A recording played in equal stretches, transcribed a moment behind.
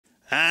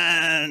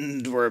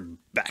And we're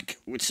back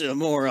with some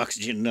more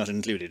oxygen not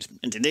included.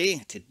 And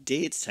today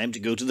it's time to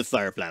go to the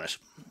fire planet.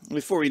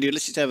 Before we do,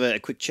 let's just have a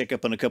quick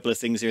checkup on a couple of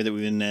things here that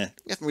we haven't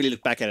really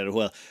looked back at it a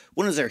while.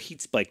 One is our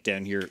heat spike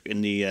down here in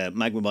the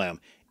magma biome.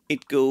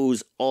 It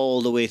goes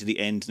all the way to the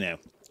end now.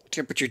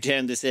 Temperature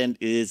down this end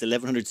is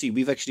 1100 C.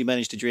 We've actually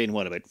managed to drain,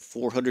 what, about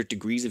 400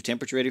 degrees of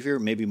temperature out of here?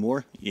 Maybe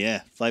more?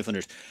 Yeah,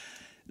 500.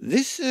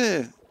 This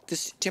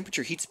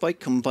temperature heat spike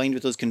combined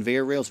with those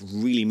conveyor rails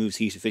really moves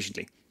heat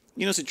efficiently.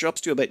 You notice it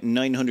drops to about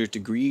 900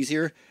 degrees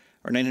here,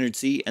 or 900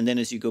 C, and then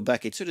as you go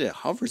back, it sort of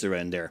hovers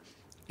around there.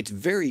 It's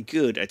very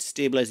good at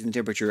stabilizing the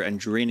temperature and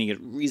draining it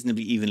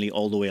reasonably evenly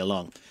all the way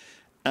along.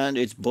 And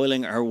it's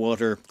boiling our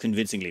water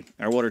convincingly.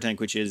 Our water tank,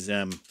 which is,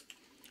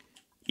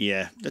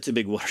 yeah, that's a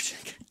big water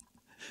tank.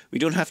 We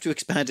don't have to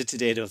expand it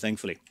today, though,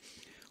 thankfully.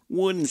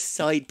 One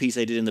side piece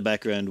I did in the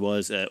background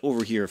was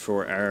over here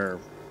for our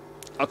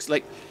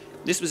oxalate.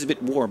 This was a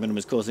bit warm and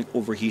was causing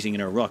overheating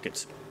in our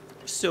rockets.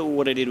 So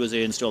what I did was I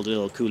installed a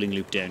little cooling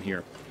loop down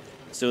here.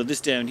 So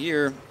this down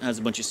here has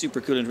a bunch of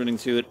supercoolant running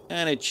through it,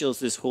 and it chills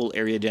this whole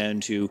area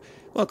down to,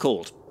 well,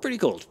 cold. Pretty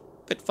cold.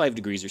 About 5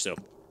 degrees or so.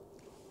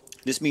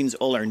 This means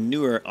all our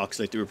newer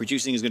oxalate that we're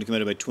producing is going to come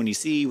out about 20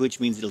 C, which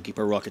means it'll keep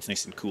our rockets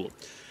nice and cool.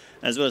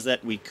 As well as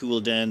that, we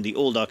cool down the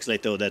old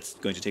oxalate, though that's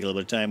going to take a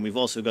little bit of time. We've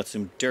also got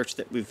some dirt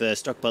that we've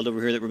stockpiled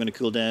over here that we're going to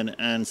cool down,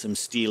 and some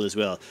steel as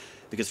well.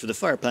 Because for the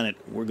fire planet,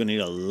 we're going to need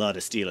a lot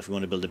of steel if we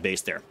want to build a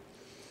base there.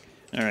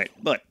 Alright,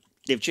 but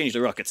they've changed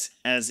the rockets.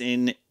 As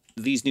in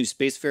these new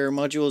Spacefarer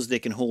modules, they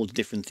can hold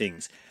different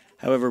things.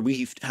 However,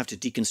 we have to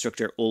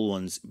deconstruct our old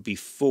ones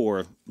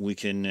before we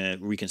can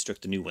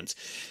reconstruct the new ones.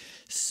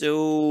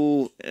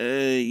 So,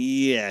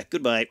 yeah,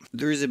 goodbye.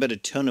 There is about a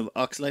ton of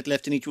oxalate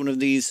left in each one of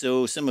these,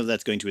 so some of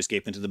that's going to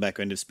escape into the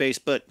background of space,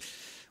 but,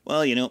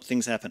 well, you know,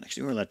 things happen.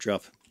 Actually, where will that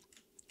drop?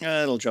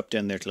 It'll drop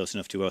down there close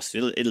enough to us.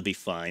 It'll be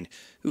fine.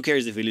 Who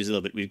cares if we lose a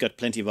little bit? We've got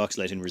plenty of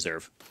oxalate in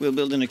reserve. We'll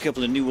build in a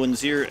couple of new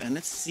ones here, and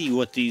let's see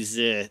what these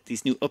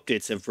new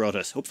updates have brought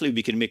us. Hopefully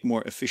we can make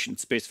more efficient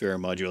Spacefarer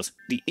modules.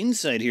 The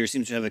inside here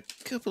seems to have a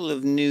couple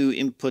of new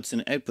inputs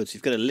and outputs.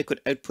 We've got a liquid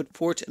output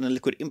port and a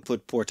liquid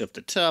input port up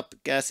the top,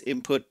 gas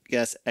input,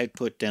 gas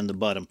output down the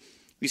bottom.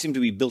 These seem to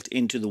be built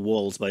into the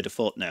walls by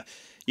default now.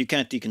 You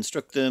can't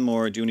deconstruct them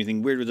or do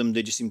anything weird with them.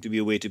 They just seem to be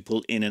a way to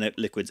pull in and out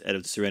liquids out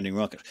of the surrounding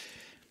rocket.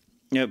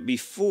 Now,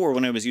 before,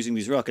 when I was using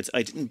these rockets,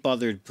 I didn't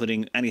bother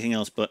putting anything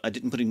else, but I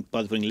didn't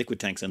bother putting liquid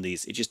tanks on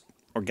these.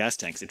 Or gas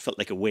tanks. It felt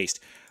like a waste.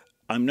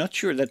 I'm not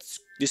sure this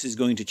is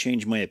going to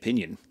change my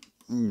opinion.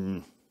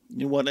 You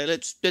know what?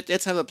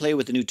 Let's have a play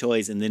with the new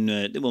toys, and then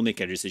we'll make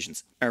our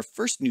decisions. Our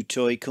first new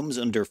toy comes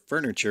under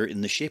furniture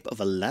in the shape of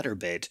a ladder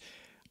bed.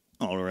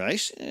 All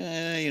right.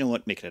 You know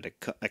what? Make it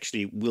out of...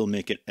 Actually, we'll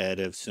make it out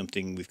of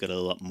something we've got a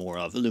lot more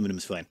of.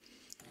 Aluminum's fine.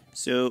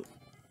 So,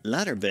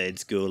 ladder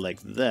beds go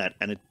like that,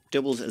 and it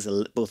doubles as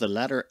both a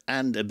ladder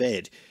and a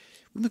bed.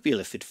 We might be able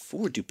to fit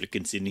 4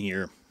 duplicates in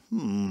here.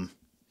 You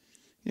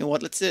know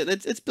what?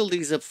 Let's build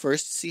these up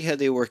first, see how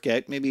they work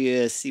out.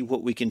 Maybe see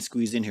what we can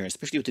squeeze in here,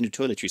 especially with the new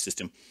toiletry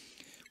system.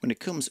 When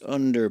it comes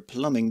under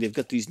plumbing, they've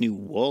got these new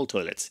wall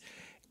toilets.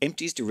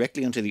 Empties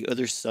directly onto the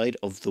other side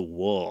of the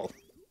wall.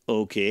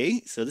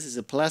 Okay, so this is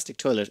a plastic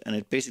toilet, and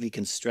it basically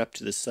can strap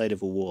to the side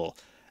of a wall.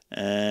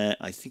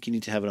 I think you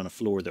need to have it on a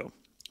floor, though.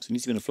 So it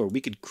needs to be on the floor.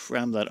 We could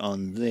cram that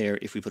on there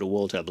if we put a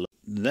wall tab below.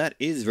 That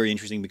is very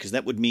interesting because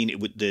that would mean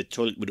the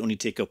toilet would only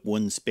take up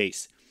one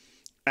space.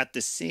 At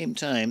the same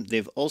time,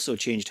 they've also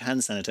changed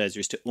hand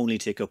sanitizers to only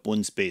take up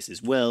one space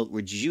as well,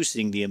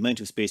 reducing the amount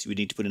of space we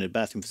need to put in a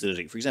bathroom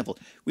facility. For example,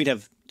 we'd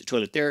have the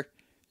toilet there,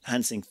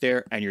 hand sink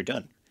there, and you're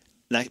done.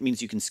 That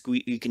means you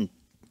can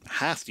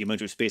half the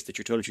amount of space that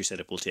your toiletry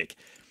setup will take.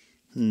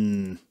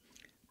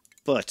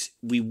 But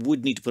we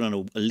would need to put on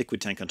a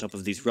liquid tank on top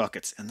of these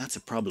rockets, and that's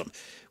a problem.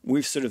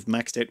 We've sort of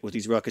maxed out what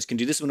these rockets can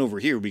do. This one over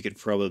here, we could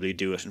probably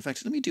do it. In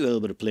fact, let me do a little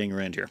bit of playing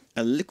around here.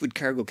 A liquid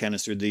cargo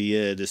canister,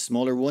 the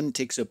smaller one,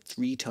 takes up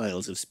 3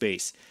 tiles of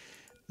space.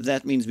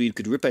 That means we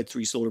could rip out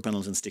 3 solar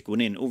panels and stick one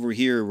in. Over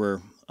here,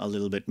 we're a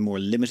little bit more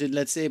limited,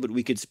 let's say, but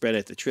we could spread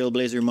out the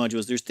Trailblazer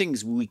modules. There's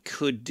things we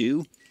could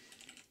do,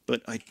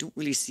 but I don't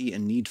really see a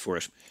need for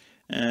it.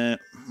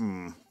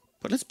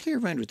 But let's play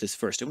around with this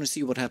first. I want to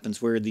see what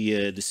happens where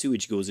the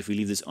sewage goes if we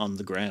leave this on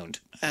the ground.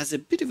 As a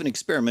bit of an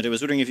experiment, I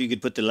was wondering if you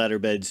could put the ladder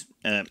beds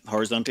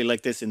horizontally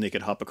like this and they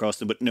could hop across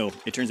them, but no,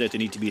 it turns out they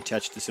need to be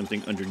attached to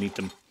something underneath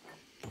them.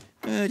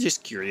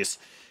 Just curious.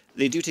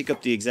 They do take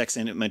up the exact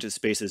same amount of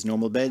space as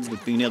normal beds,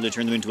 but being able to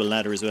turn them into a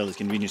ladder as well is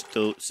convenient.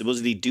 So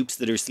supposedly dupes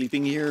that are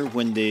sleeping here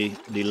when the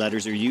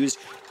ladders are used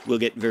will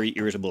get very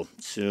irritable.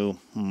 So,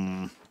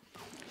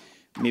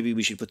 maybe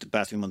we should put the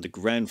bathroom on the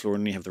ground floor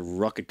and we have the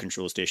rocket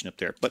control station up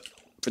there. But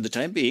for the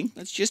time being,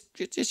 let's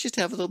just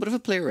have a little bit of a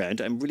play around.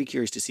 I'm really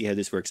curious to see how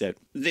this works out.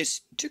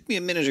 This took me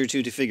a minute or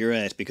two to figure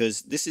out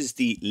because this is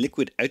the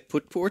liquid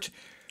output port,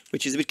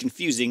 which is a bit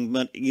confusing,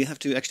 but you have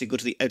to actually go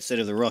to the outside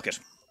of the rocket.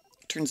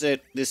 Turns out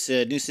this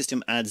new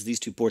system adds these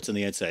 2 ports on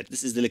the outside.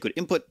 This is the liquid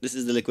input, this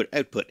is the liquid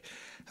output.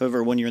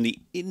 However, when you're on the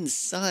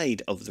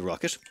inside of the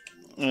rocket,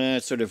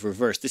 sort of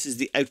reversed. This is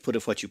the output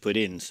of what you put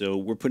in. So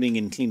we're putting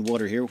in clean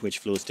water here, which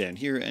flows down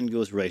here and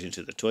goes right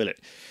into the toilet.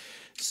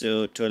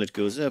 So toilet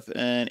goes up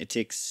and it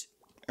takes,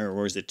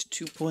 or is it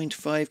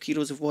 2.5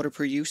 kilos of water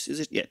per use? Is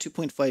it? Yeah,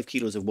 2.5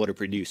 kilos of water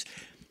per use.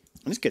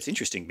 And this gets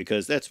interesting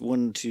because that's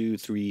 1, 2,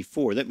 3,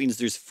 4. That means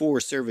there's 4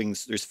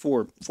 servings, there's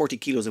 40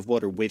 kilos of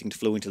water waiting to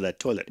flow into that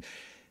toilet.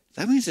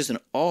 That means there's an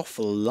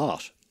awful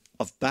lot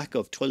of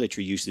backup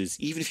toiletry uses,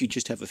 even if you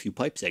just have a few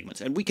pipe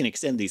segments. And we can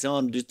extend these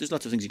on. There's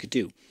lots of things you could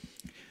do.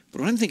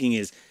 But what I'm thinking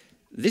is,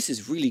 this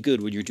is really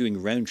good when you're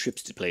doing round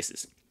trips to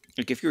places.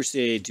 Like if you're,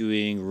 say,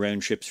 doing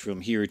round trips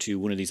from here to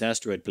one of these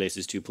asteroid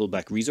places to pull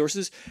back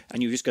resources,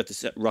 and you've just got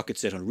the rocket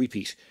set on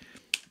repeat,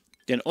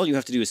 then all you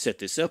have to do is set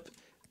this up,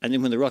 and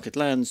then when the rocket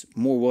lands,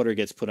 more water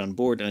gets put on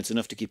board, and it's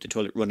enough to keep the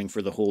toilet running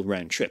for the whole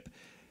round trip.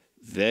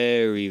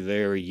 Very,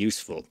 very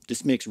useful.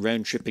 This makes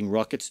round tripping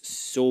rockets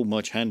so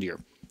much handier,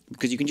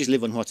 because you can just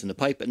live on what's in the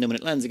pipe, and then when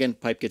it lands again,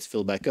 pipe gets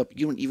filled back up.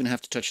 You don't even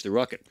have to touch the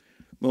rocket.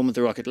 The moment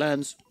the rocket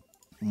lands,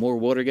 more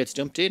water gets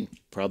dumped in.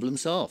 Problem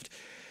solved.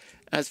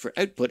 As for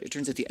output, it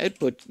turns out the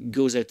output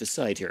goes out the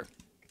side here.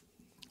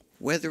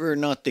 Whether or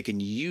not they can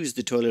use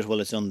the toilet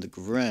while it's on the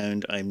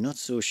ground, I'm not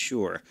so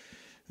sure.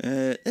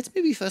 Let's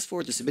maybe fast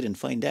forward this a bit and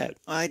find out.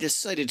 I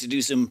decided to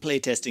do some play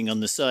testing on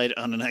the side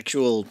on an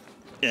actual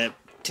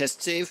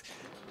test save,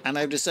 and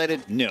I've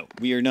decided, no,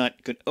 we are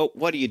not good. Oh,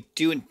 what are you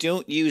doing?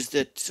 Don't use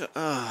the...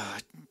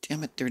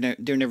 damn it,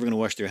 they're never going to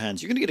wash their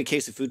hands. You're going to get a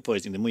case of food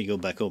poisoning when you go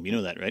back home. You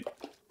know that, right?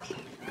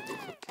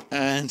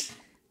 And,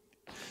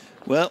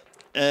 well,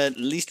 at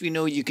least we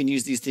know you can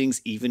use these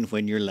things even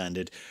when you're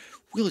landed.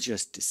 We'll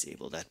just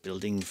disable that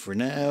building for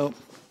now.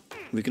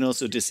 We can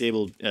also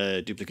disable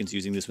duplicates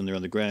using this when they're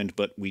on the ground,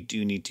 but we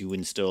do need to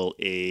install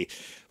a,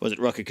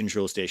 rocket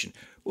control station.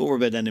 We'll worry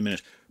about that in a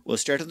minute. We'll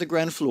start on the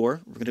ground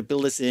floor. We're going to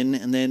build this in,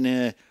 and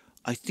then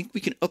I think we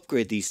can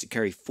upgrade these to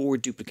carry 4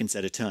 duplicates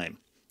at a time.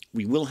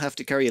 We will have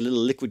to carry a little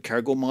liquid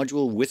cargo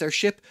module with our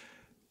ship,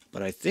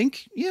 but I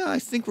think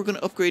we're going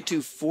to upgrade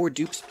to 4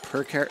 dupes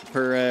per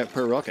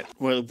rocket.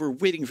 While we're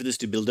waiting for this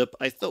to build up,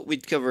 I thought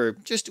we'd cover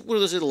just one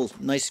of those little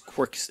nice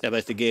quirks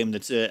about the game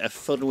that's a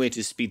fun way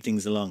to speed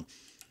things along.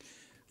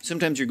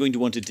 Sometimes you're going to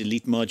want to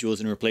delete modules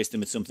and replace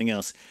them with something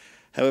else.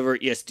 However,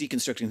 yes,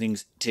 deconstructing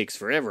things takes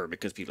forever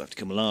because people have to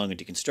come along and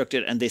deconstruct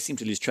it, and they seem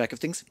to lose track of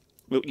things.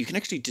 Well, you can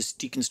actually just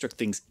deconstruct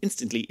things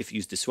instantly if you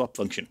use the swap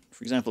function.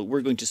 For example,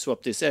 we're going to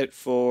swap this out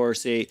for,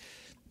 say,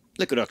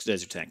 liquid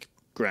oxidizer tank.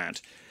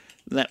 Grand.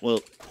 That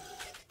will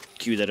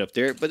queue that up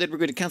there, but then we're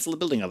going to cancel the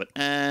building of it,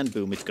 and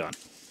boom, it's gone.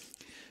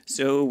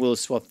 So we'll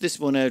swap this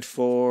one out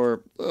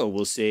for,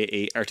 we'll say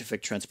a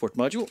artifact transport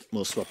module.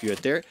 We'll swap you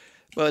out there,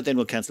 but then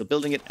we'll cancel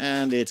building it,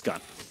 and it's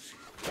gone.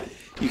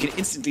 You can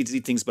instantly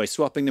delete things by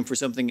swapping them for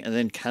something and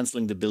then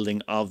cancelling the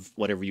building of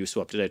whatever you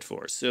swapped it out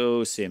for.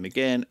 So same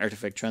again,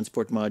 artifact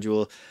transport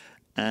module,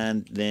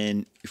 and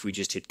then if we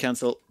just hit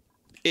cancel,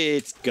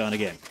 it's gone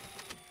again.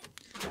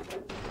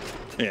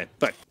 Yeah,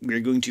 but we're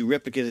going to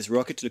replicate this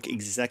rocket to look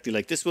exactly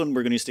like this one.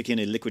 We're going to stick in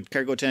a liquid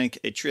cargo tank,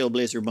 a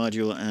trailblazer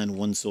module, and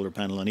 1 solar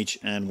panel on each,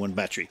 and 1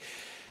 battery.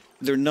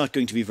 They're not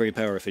going to be very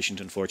power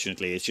efficient,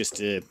 unfortunately. It's just,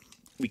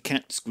 we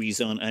can't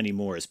squeeze on any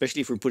more,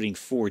 especially if we're putting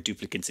 4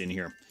 duplicates in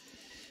here.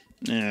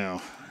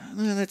 Now,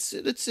 let's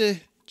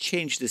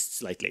change this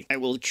slightly. I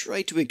will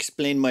try to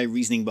explain my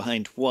reasoning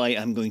behind why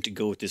I'm going to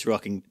go with this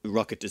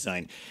rocket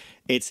design.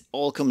 It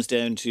all comes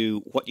down to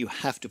what you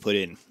have to put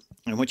in.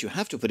 And what you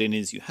have to put in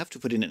is you have to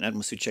put in an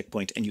atmosphere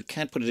checkpoint, and you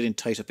can't put it in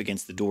tight up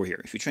against the door here.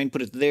 If you try and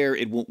put it there,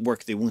 it won't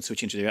work. They won't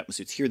switch into their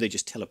atmospheres. Here, they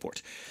just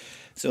teleport.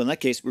 So in that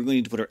case, we're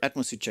going to put our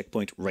atmosphere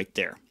checkpoint right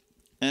there.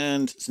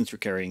 And since we're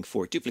carrying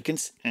 4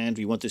 duplicates, and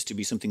we want this to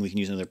be something we can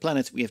use on other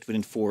planets, we have to put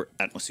in 4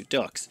 atmosphere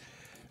docks,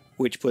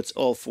 which puts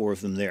all 4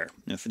 of them there.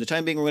 Now, for the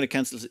time being, we're going to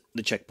cancel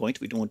the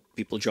checkpoint. We don't want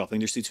people dropping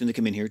their suits when they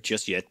come in here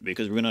just yet,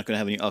 because we're not going to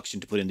have any oxygen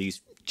to put in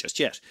these just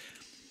yet.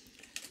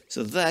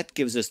 So that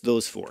gives us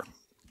those 4.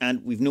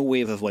 And we've no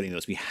way of avoiding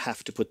those. We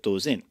have to put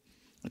those in.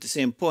 At the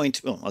same point,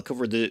 well, I'll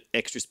cover the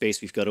extra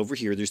space we've got over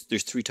here.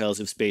 There's 3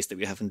 tiles of space that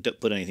we haven't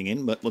put anything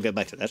in, but we'll get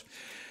back to that.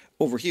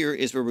 Over here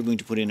is where we're going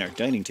to put in our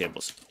dining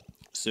tables.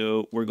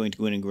 So we're going to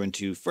go in and go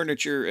into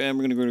furniture, and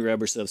we're going to go and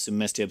grab ourselves some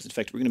mess tables. In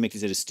fact, we're going to make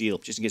these out of steel,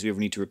 just in case we ever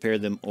need to repair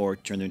them or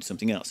turn them into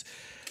something else.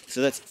 So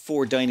that's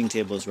 4 dining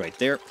tables right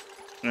there,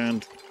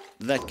 and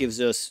that gives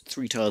us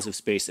 3 tiles of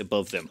space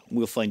above them.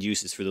 We'll find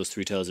uses for those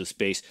 3 tiles of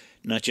space,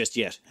 not just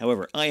yet.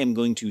 However, I am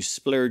going to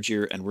splurge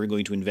here, and we're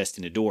going to invest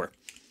in a door.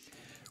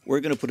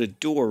 We're going to put a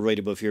door right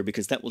above here,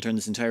 because that will turn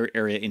this entire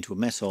area into a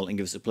mess hall and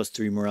give us a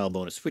 +3 morale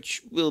bonus,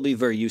 which will be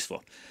very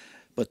useful.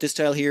 But this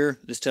tile here,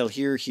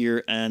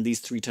 here, and these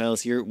 3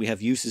 tiles here, we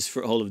have uses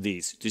for all of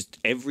these. Just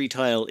every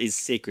tile is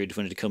sacred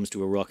when it comes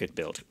to a rocket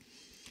build.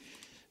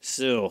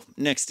 So,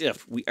 next up,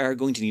 we are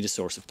going to need a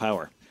source of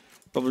power.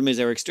 Problem is,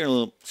 our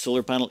external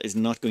solar panel is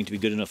not going to be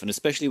good enough, and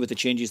especially with the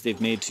changes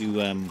they've made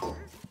to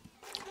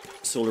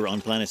solar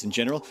on planets in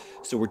general.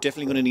 So we're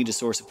definitely going to need a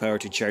source of power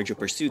to charge up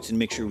our suits and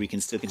make sure we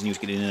can still continue to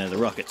get in and out of the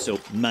rocket. So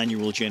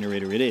manual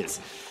generator it is.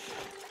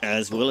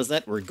 As well as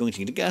that, we're going to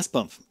need a gas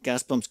pump.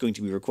 Gas pump's going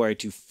to be required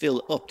to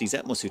fill up these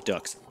atmosuit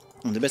ducts.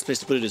 And the best place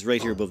to put it is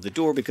right here above the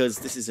door, because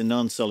this is a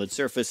non-solid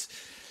surface,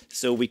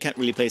 so we can't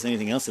really place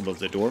anything else above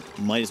the door.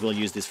 Might as well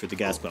use this for the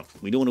gas pump.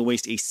 We don't want to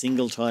waste a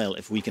single tile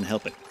if we can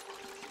help it.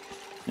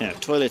 Now,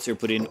 toilets are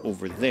put in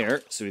over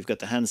there, so we've got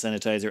the hand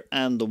sanitizer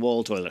and the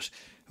wall toilet.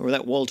 However,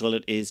 that wall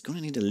toilet is going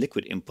to need a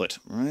liquid input,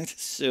 right?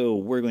 So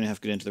we're going to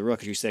have to go into the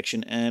rocketry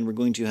section, and we're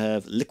going to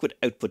have liquid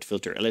output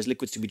filter. Allows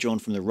liquids to be drawn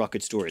from the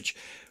rocket storage.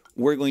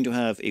 We're going to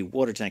have a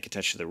water tank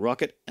attached to the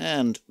rocket,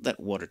 and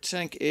that water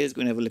tank is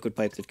going to have a liquid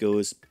pipe that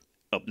goes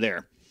up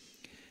there.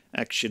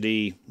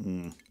 Actually,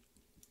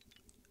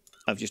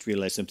 I've just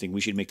realized something. We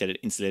should make that an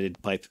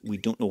insulated pipe. We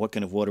don't know what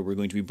kind of water we're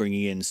going to be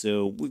bringing in,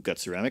 so we've got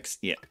ceramics.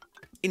 Yeah,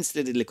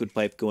 insulated liquid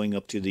pipe going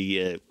up to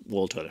the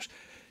wall toilet.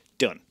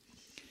 Done.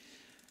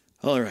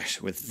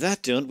 Alright, with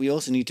that done, we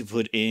also need to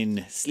put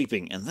in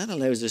sleeping, and that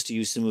allows us to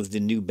use some of the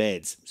new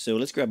beds. So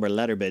let's grab our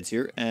ladder beds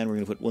here, and we're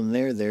going to put one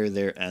there,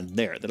 there, and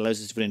there. That allows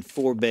us to put in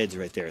 4 beds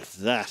right there.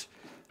 That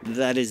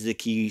is the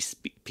key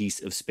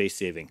piece of space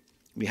saving.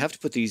 We have to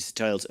put these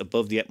tiles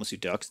above the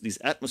atmosuit docks. These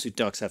atmosuit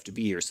docks have to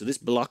be here. So this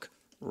block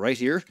right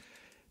here,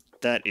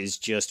 that is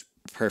just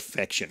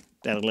perfection.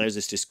 That allows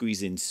us to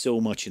squeeze in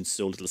so much in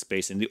so little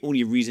space, and the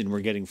only reason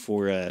we're getting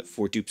four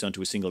dupes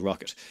onto a single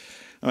rocket.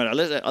 All right,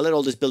 I'll let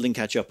all this building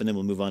catch up, and then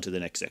we'll move on to the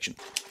next section.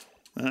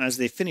 As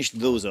they finish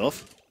those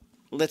off,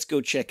 let's go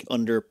check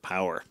under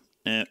power.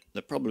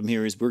 The problem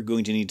here is we're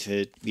going to need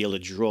to be able to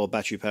draw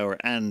battery power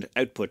and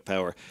output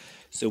power.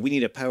 So we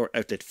need a power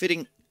outlet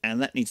fitting,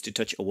 and that needs to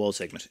touch a wall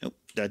segment. Oh,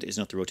 that is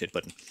not the rotate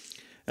button.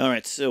 All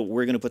right, so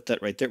we're going to put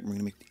that right there. We're going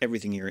to make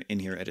everything here in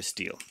here out of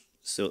steel.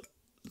 So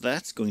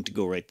that's going to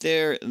go right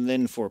there. And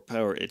then for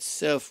power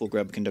itself, we'll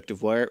grab a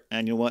conductive wire.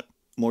 And you know what?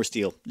 More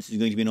steel. This is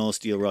going to be an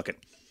all-steel rocket.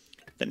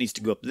 That needs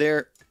to go up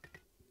there.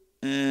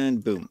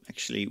 And boom.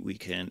 Actually, we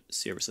can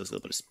save ourselves a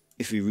little bit of space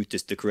if we route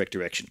this the correct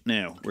direction.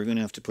 Now, we're going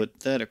to have to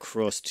put that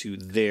across to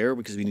there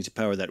because we need to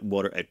power that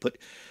water output.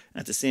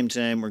 At the same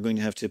time, we're going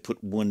to have to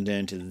put one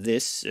down to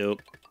this. So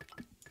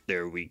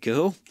there we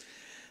go.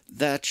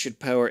 That should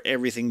power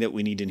everything that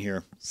we need in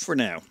here for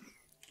now.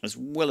 As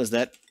well as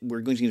that,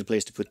 we're going to need a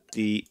place to put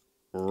the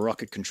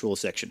rocket control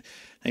section.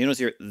 Now you notice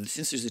here,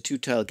 since there's a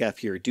 2-tile gap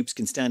here, dupes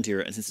can stand here,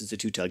 and since there's a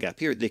 2-tile gap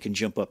here, they can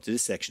jump up to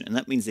this section, and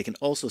that means they can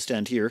also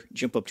stand here,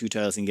 jump up 2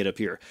 tiles and get up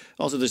here.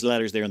 Also there's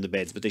ladders there on the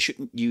beds, but they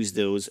shouldn't use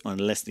those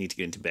unless they need to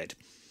get into bed.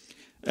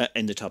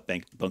 In the top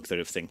bunk sort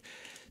of thing.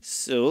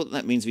 So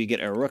that means we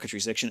get our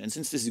rocketry section, and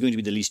since this is going to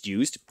be the least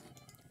used,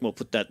 we'll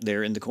put that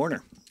there in the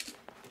corner.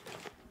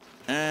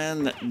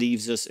 And that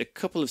leaves us a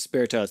couple of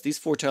spare tiles. These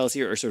 4 tiles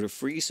here are sort of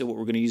free, so what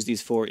we're going to use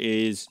these for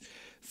is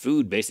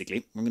food,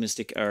 basically. We're going to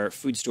stick our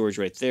food storage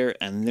right there,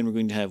 and then we're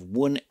going to have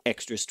 1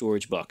 extra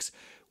storage box.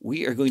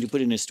 We are going to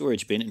put in a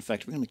storage bin. In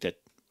fact, we're going to make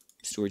that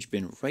storage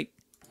bin right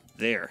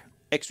there.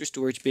 Extra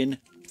storage bin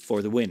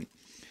for the win.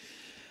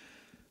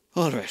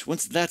 Alright,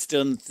 once that's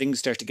done, things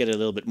start to get a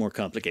little bit more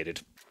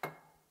complicated.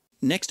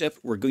 Next up,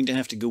 we're going to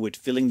have to go with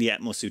filling the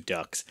atmosuit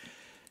docks.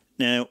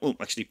 Now,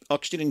 actually,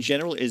 oxygen in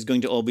general is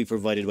going to all be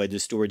provided by the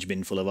storage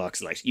bin full of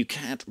oxalite. You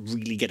can't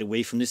really get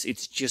away from this.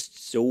 It's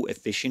just so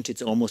efficient.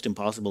 It's almost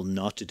impossible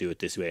not to do it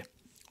this way.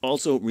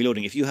 Also,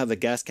 reloading. If you have a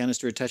gas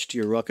canister attached to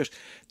your rocket,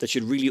 that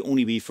should really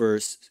only be for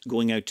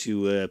going out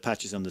to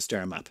patches on the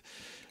star map.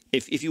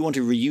 If you want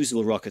a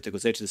reusable rocket that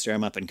goes out to the star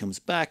map and comes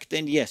back,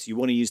 then yes, you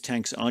want to use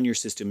tanks on your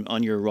system,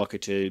 on your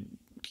rocket to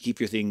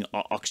keep your thing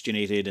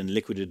oxygenated and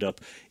liquided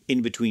up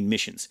in between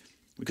missions.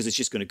 Because it's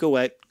just going to go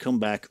out, come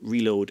back,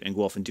 reload, and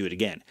go off and do it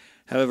again.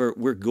 However,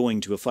 we're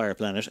going to a fire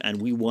planet,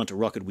 and we want a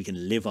rocket we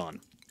can live on.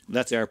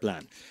 That's our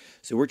plan.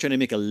 So we're trying to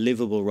make a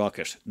livable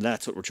rocket.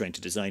 That's what we're trying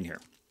to design here.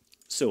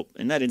 So,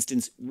 in that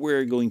instance,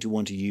 we're going to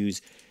want to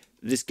use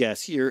this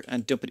gas here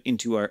and dump it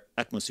into our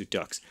atmosuit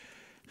docks.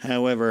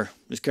 However,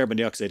 there's carbon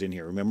dioxide in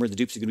here. Remember, the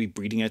dupes are going to be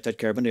breathing out that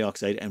carbon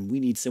dioxide, and we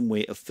need some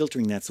way of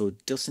filtering that so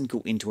it doesn't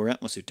go into our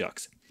atmosuit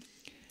docks.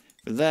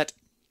 For that,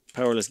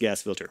 powerless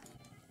gas filter.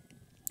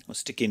 I'll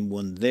stick in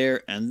one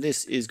there, and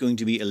this is going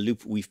to be a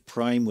loop we've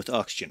primed with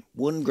oxygen.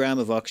 1 gram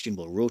of oxygen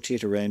will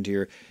rotate around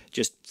here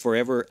just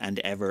forever and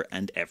ever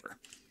and ever.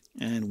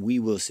 And we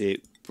will say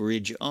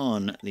bridge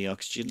on the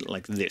oxygen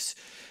like this.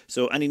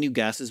 So any new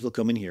gases will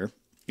come in here.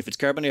 If it's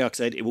carbon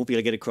dioxide, it won't be able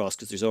to get across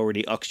because there's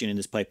already oxygen in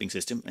this piping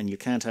system, and you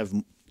can't have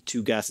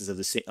 2 gases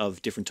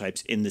of different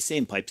types in the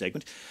same pipe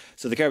segment.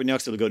 So the carbon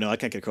dioxide will go, no, I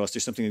can't get across.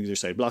 There's something on the other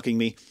side blocking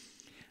me.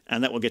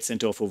 And that will get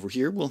sent off over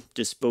here. We'll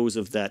dispose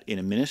of that in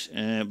a minute.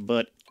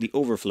 But the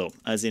overflow,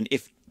 as in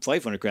if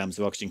 500 grams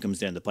of oxygen comes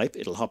down the pipe,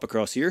 it'll hop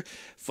across here.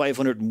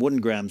 501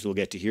 grams will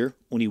get to here.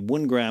 Only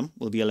 1 gram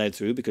will be allowed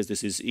through because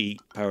this is a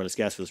powerless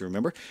gas filter,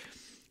 remember.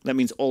 That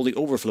means all the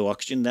overflow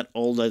oxygen, that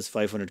all those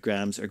 500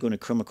 grams are going to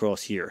come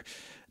across here.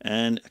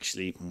 And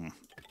actually,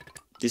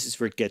 this is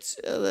where it gets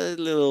a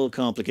little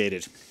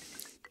complicated.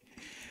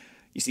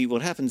 You see,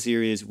 what happens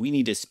here is we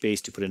need a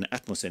space to put an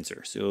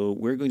atmosensor. So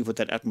we're going to put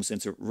that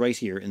atmosensor right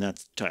here in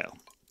that tile.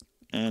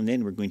 And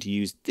then we're going to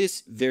use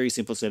this very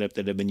simple setup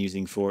that I've been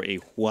using for a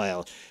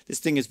while. This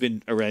thing has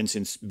been around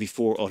since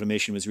before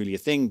automation was really a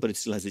thing, but it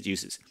still has its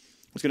uses.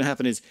 What's going to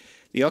happen is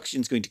the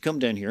oxygen is going to come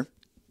down here,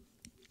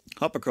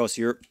 hop across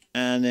here,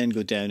 and then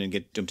go down and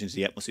get dumped into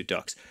the atmosuit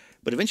docks.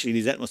 But eventually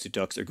these atmosuit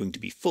docks are going to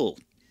be full,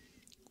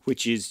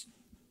 which is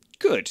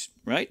good,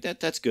 right?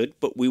 That's good,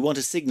 but we want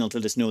a signal to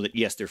let us know that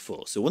yes, they're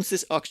full. So once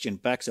this oxygen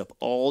backs up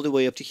all the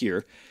way up to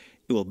here,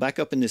 it will back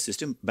up in this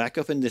system, back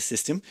up in this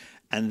system,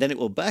 and then it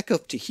will back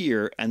up to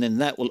here, and then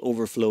that will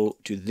overflow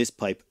to this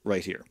pipe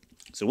right here.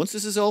 So once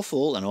this is all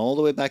full and all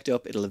the way backed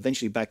up, it'll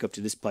eventually back up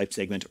to this pipe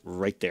segment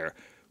right there,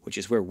 which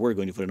is where we're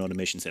going to put an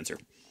automation sensor.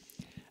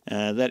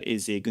 That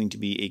is going to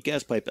be a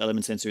gas pipe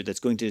element sensor that's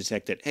going to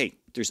detect that, hey,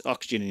 there's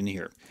oxygen in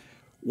here.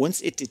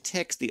 Once it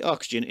detects the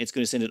oxygen, it's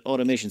going to send an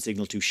automation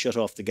signal to shut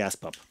off the gas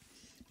pump.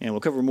 And we'll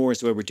cover more as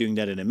to why we're doing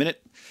that in a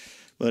minute.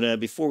 But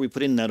before we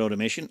put in that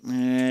automation,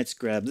 let's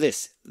grab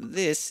this.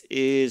 This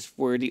is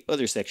where the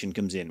other section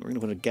comes in. We're going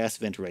to put a gas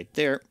vent right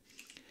there.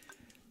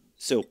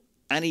 So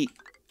any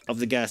of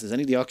the gases,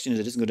 any of the oxygen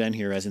that doesn't go down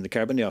here, as in the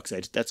carbon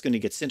dioxide, that's going to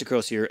get sent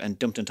across here and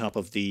dumped on top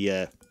of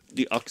the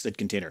oxide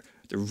container.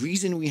 The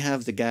reason we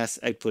have the gas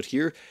output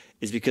here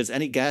is because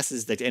any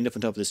gases that end up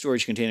on top of the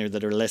storage container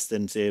that are less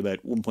than, say,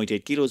 about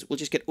 1.8 kilos will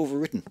just get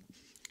overwritten.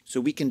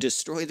 So we can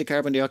destroy the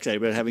carbon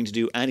dioxide without having to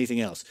do anything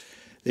else.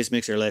 This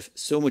makes our life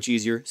so much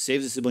easier,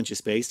 saves us a bunch of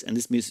space, and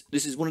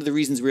this is one of the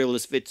reasons we're able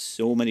to fit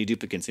so many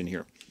duplicates in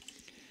here.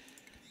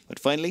 But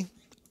finally,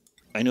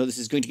 I know this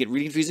is going to get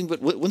really confusing, but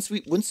once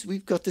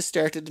we've got this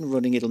started and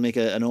running, it'll make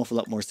an awful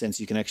lot more sense.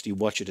 You can actually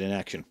watch it in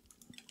action.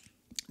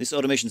 This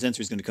automation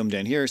sensor is going to come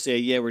down here, say,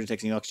 yeah, we're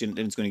detecting oxygen,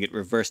 then it's going to get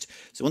reversed.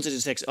 So once it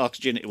detects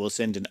oxygen, it will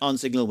send an on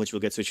signal, which will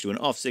get switched to an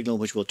off signal,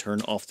 which will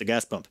turn off the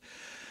gas pump.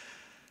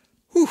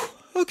 Whew,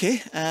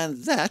 okay,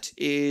 and that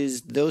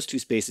is those two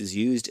spaces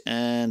used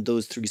and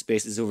those three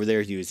spaces over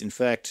there used. In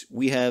fact,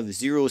 we have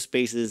 0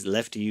 spaces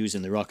left to use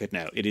in the rocket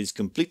now. It is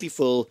completely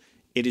full.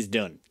 It is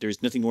done.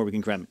 There's nothing more we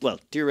can cram. Well,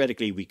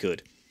 theoretically, we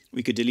could.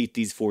 We could delete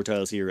these 4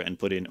 tiles here and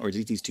put in, or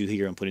delete these 2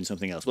 here and put in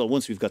something else. Well,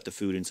 once we've got the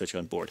food and such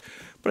on board.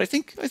 But I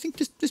think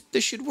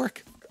this should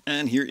work.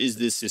 And here is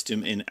this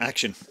system in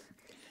action.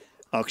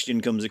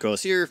 Oxygen comes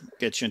across here,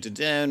 gets shunted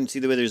down. See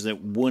the way there's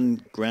that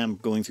 1 gram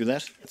going through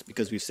that? That's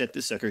because we've set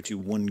this sucker to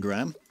 1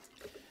 gram.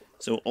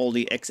 So all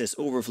the excess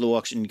overflow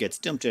oxygen gets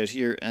dumped out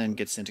here and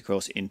gets sent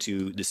across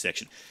into this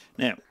section.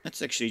 Now,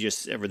 let's actually just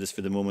sever this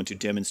for the moment to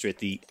demonstrate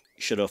the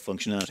shut-off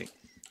functionality.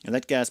 Now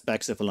that gas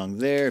backs up along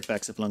there,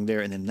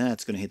 and then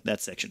that's going to hit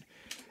that section.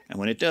 And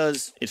when it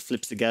does, it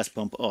flips the gas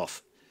pump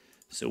off.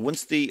 So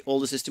once all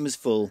the system is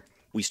full,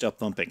 we stop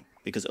pumping,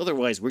 because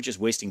otherwise we're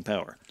just wasting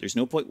power. There's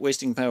no point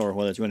wasting power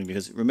while it's running,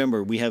 because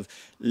remember, we have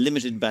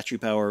limited battery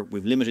power,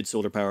 we've limited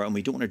solar power, and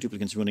we don't want our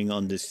duplicates running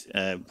on this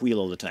wheel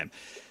all the time.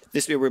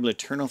 This way we're able to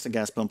turn off the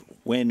gas pump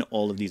when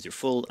all of these are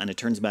full, and it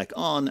turns back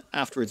on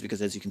afterwards,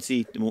 because as you can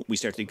see, the moment we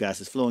start the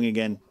gases flowing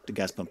again, the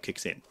gas pump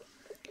kicks in.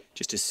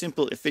 Just a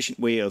simple, efficient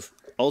way of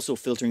also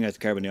filtering out the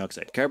carbon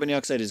dioxide. Carbon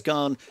dioxide is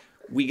gone,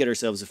 we get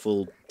ourselves a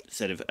full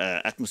set of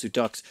atmosuit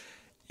docks.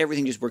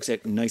 Everything just works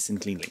out nice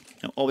and cleanly.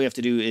 Now all we have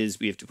to do is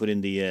we have to put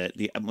in the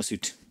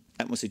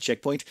atmosuit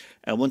checkpoint.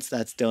 Once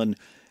that's done,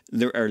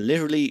 there are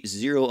literally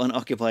 0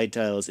 unoccupied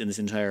tiles in this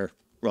entire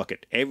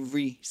rocket.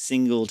 Every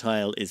single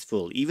tile is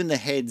full. Even the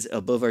heads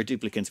above our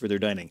duplicates where they're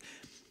dining.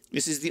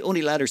 This is the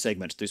only ladder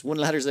segment. There's 1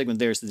 ladder segment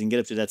there so they can get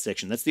up to that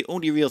section. That's the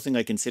only real thing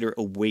I consider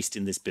a waste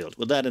in this build.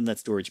 Well, that and that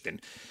storage bin.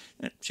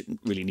 Shouldn't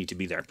really need to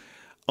be there.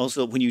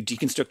 Also, when you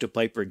deconstruct a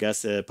pipe or a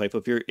gas pipe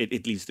up here,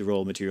 it leaves the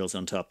raw materials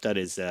on top. That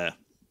is yeah,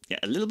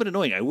 a little bit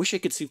annoying. I wish I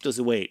could sweep those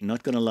away,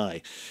 not gonna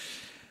lie.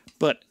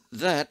 But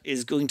that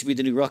is going to be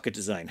the new rocket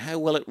design. How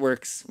well it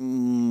works,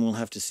 we'll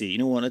have to see. You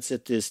know what, let's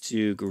set this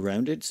to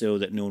grounded so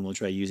that no one will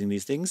try using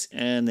these things.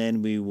 And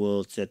then we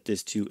will set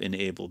this to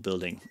enable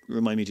building.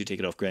 Remind me to take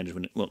it off grounded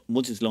when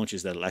once it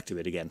launches, that'll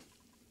activate again.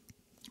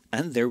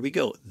 And there we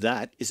go.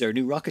 That is our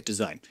new rocket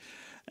design.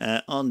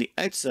 On the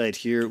outside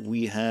here,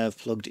 we have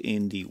plugged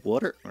in the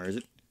water. Or is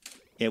it?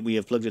 Yeah, we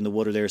have plugged in the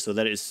water there, so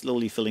that is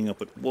slowly filling up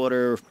with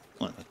water.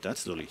 Well, not that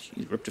slowly.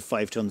 We're up to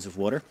 5 tons of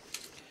water.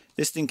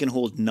 This thing can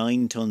hold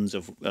 9 tons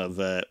of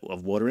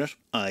water in it.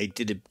 I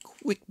did a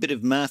quick bit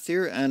of math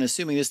here, and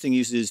assuming this thing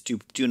uses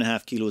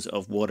 2.5 kilos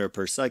of water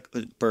per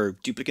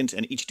duplicate,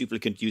 and each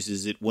duplicate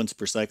uses it once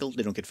per cycle,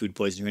 they don't get food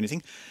poisoning or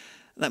anything.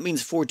 That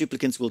means 4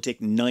 duplicates will take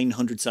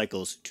 900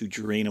 cycles to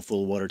drain a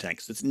full water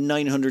tank. So it's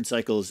 900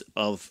 cycles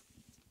of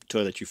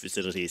toiletry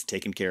facilities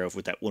taken care of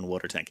with that 1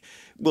 water tank.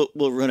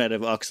 We'll run out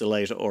of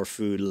oxalite or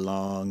food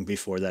long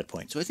before that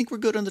point. So I think we're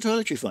good on the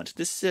toiletry front.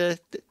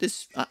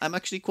 I'm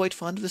actually quite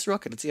fond of this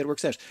rocket. Let's see how it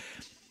works out.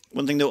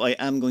 One thing though, I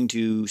am going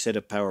to set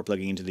up power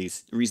plugging into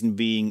these. The reason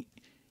being,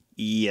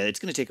 yeah, it's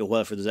going to take a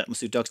while for those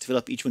atmosuit docks to fill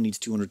up. Each one needs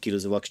 200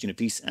 kilos of oxygen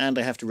apiece, and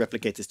I have to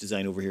replicate this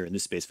design over here in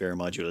this spacefarer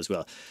module as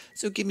well.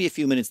 So give me a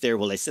few minutes there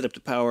while I set up the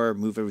power,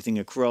 move everything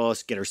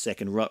across, get our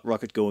second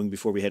rocket going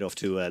before we head off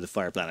to the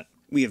fire planet.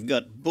 We have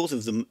got both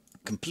of them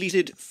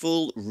completed,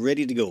 full,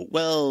 ready to go.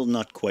 Well,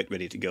 not quite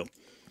ready to go.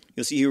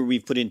 You'll see here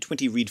we've put in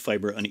 20 reed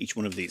fiber on each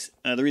one of these.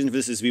 The reason for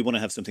this is we want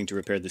to have something to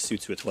repair the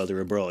suits with while they're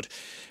abroad.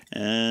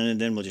 And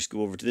then we'll just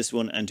go over to this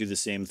one and do the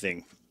same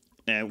thing.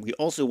 Now, we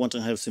also want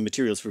to have some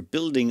materials for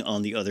building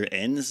on the other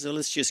end, so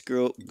let's just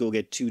go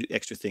get 2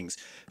 extra things.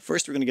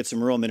 First, we're going to get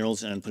some raw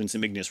minerals and put in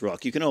some igneous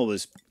rock. You can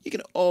always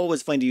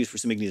find a use for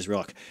some igneous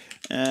rock.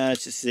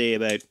 Let's just say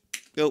about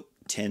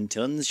 10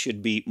 tons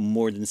should be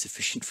more than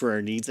sufficient for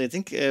our needs, I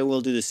think. We'll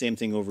do the same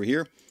thing over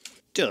here.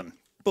 Done.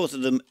 Both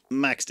of them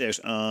maxed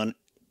out on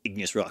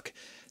igneous rock.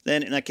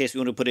 Then, in that case, we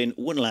want to put in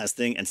one last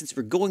thing, and since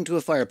we're going to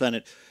a fire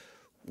planet,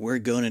 we're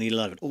going to need a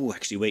lot of it. Oh,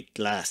 actually, wait,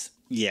 glass.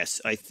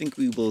 Yes, I think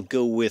we will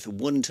go with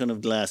 1 ton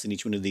of glass in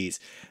each one of these.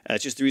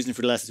 Just the reason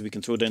for glass is we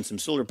can throw down some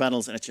solar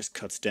panels and it just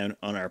cuts down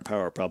on our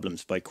power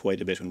problems by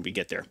quite a bit when we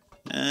get there.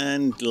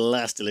 And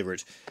glass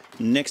delivered.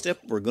 Next up,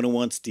 we're going to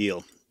want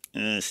steel.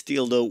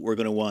 Steel, though, we're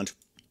going to want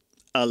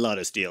a lot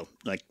of steel.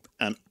 Like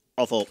an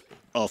awful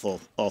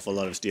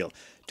lot of steel.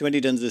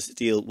 20 tons of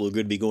steel will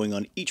be going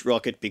on each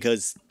rocket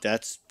because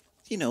that's,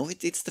 you know,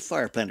 it's the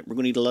fire planet. We're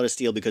going to need a lot of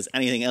steel because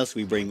anything else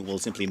we bring will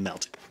simply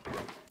melt.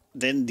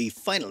 Then the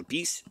final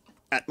piece,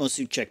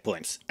 atmosuit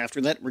checkpoints. After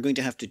that, we're going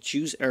to have to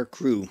choose our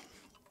crew.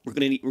 We're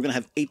going to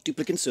have 8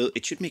 duplicants, so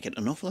it should make it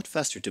an awful lot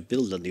faster to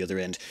build on the other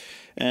end.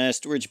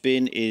 Storage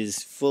bin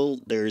is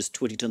full. There's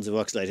 20 tons of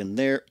oxalite in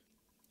there.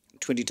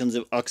 20 tons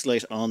of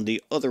oxalite on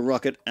the other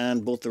rocket,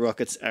 and both the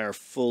rockets are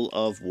full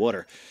of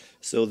water.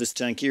 So this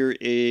tank here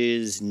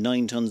is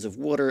 9 tons of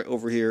water.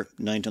 Over here,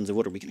 9 tons of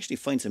water. We can actually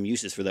find some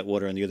uses for that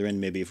water on the other end,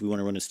 maybe, if we want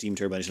to run a steam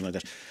turbine or something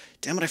like that.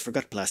 Damn it, I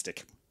forgot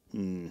plastic.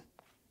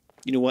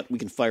 You know what? We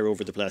can fire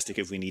over the plastic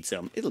if we need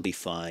some. It'll be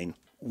fine.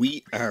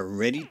 We are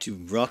ready to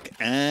rock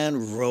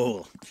and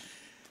roll.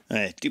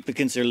 Alright,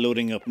 duplicants are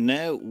loading up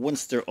now.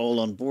 Once they're all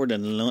on board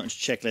and the launch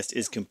checklist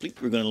is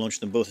complete, we're going to launch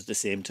them both at the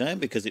same time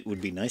because it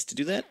would be nice to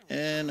do that.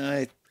 And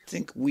I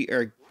think we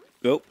are...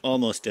 Oh,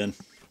 almost done.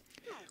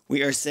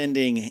 We are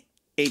sending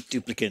 8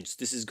 duplicants.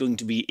 This is going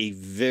to be a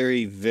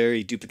very,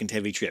 very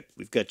duplicant-heavy trip.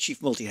 We've got Chief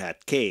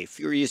Multihat, Kay,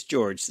 Furious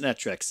George,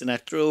 Sinatrax,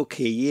 Sinatro,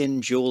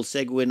 Kayin, Joel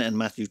Seguin, and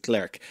Matthew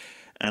Clark.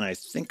 And I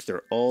think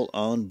they're all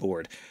on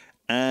board.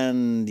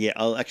 And yeah,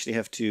 I'll actually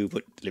have to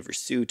put deliver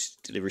suit,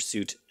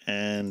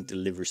 and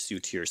deliver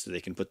suit here so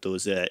they can put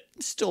those,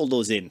 install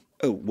those in.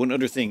 Oh, one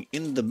other thing.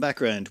 In the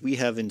background, we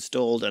have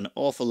installed an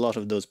awful lot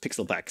of those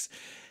pixel packs.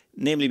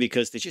 Namely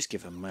because they just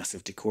give a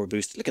massive decor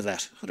boost. Look at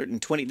that,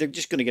 120. They're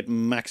just going to get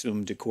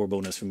maximum decor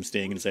bonus from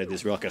staying inside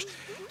this rocket.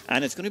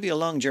 And it's going to be a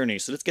long journey,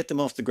 so let's get them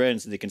off the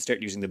ground so they can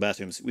start using the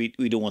bathrooms. We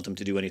don't want them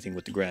to do anything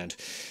with the ground.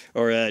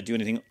 Or do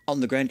anything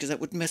on the ground, because that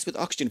would mess with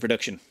oxygen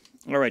production.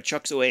 Alright,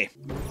 chucks away.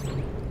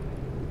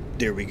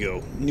 There we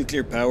go.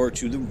 Nuclear power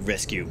to the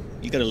rescue.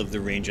 You gotta love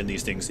the range on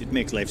these things. It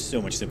makes life so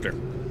much simpler.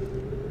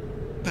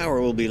 Power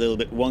will be a little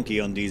bit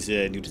wonky on these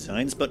new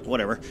designs, but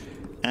whatever.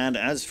 And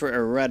as for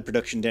our rad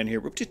production down here,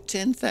 we're up to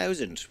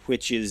 10,000,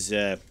 which is,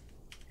 yeah,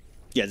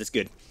 that's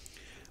good.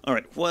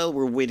 Alright, while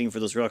we're waiting for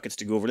those rockets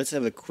to go over, let's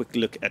have a quick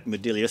look at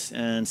Modilius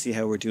and see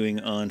how we're doing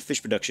on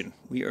fish production.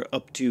 We are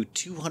up to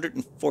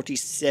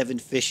 247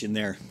 fish in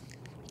there.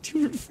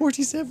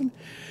 247?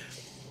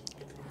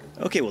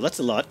 Okay, well, that's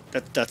a lot.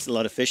 That's a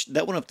lot of fish.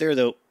 That one up there,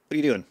 though, what are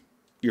you doing?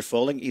 You're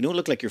falling? You don't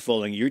look like you're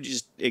falling. You're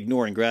just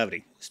ignoring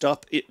gravity.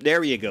 Stop.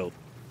 There you go.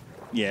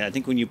 Yeah, I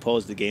think when you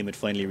pause the game, it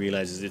finally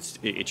realizes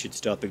it should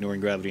stop ignoring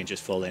gravity and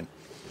just fall in.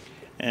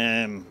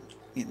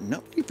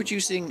 Not really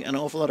producing an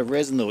awful lot of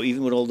resin though,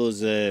 even with all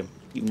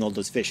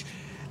those fish.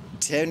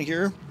 Down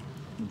here,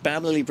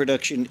 Bamlily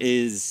production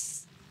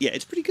is, yeah,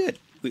 it's pretty good.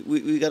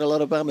 We got a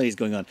lot of Bamlilies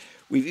going on.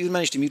 We've even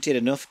managed to mutate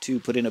enough to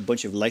put in a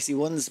bunch of Lycee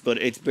ones, but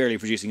it's barely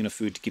producing enough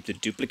food to keep the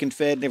duplicant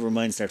fed. Never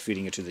mind start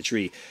feeding it to the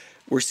tree.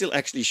 We're still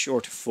actually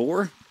short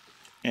 4.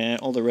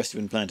 All the rest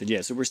have been planted,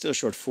 yeah, so we're still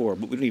short 4,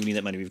 but we don't even need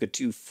that many. We've got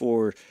 2,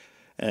 4,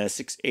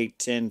 6, 8,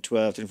 10,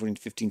 12, 13, 14,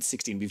 15,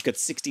 16. We've got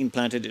 16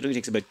 planted. It only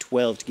takes about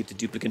 12 to keep the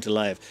duplicant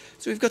alive.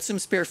 So we've got some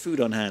spare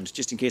food on hand,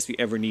 just in case we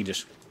ever need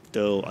it.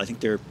 Though, I think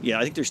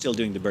they're still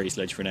doing the berry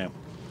sledge for now.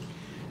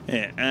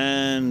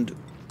 And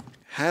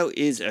how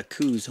is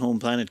Aku's home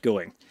planet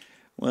going?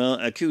 Well,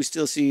 Aku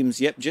still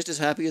seems, yep, just as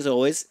happy as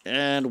always.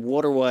 And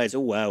water-wise, oh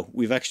wow,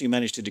 we've actually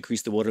managed to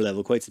decrease the water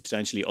level quite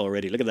substantially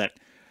already. Look at that.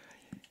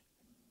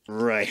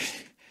 Right,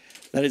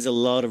 that is a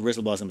lot of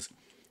bristle blossoms.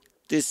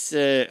 This,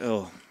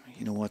 oh,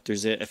 you know what,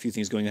 there's a few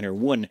things going on here.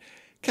 One,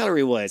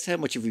 calorie-wise, how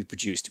much have we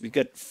produced? We've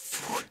got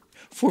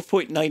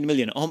 4.9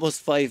 million,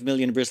 almost 5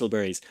 million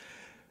bristleberries.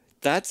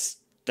 That's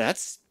a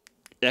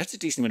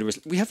decent amount of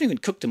bristle. We haven't even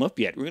cooked them up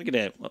yet. We're going to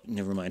get a, oh,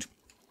 never mind.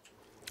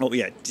 Oh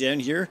yeah, down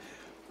here,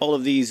 all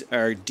of these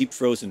are deep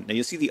frozen. Now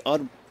you'll see the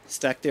odd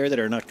stack there that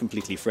are not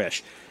completely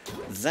fresh.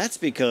 That's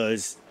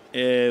because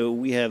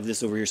we have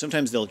this over here.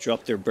 Sometimes they'll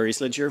drop their berry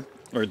sledge here,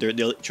 or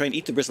they'll try and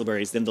eat the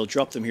bristleberries, then they'll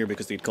drop them here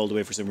because they get called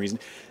away for some reason.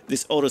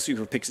 This auto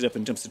sweeper picks it up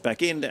and dumps it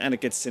back in, and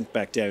it gets sent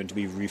back down to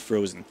be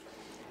refrozen.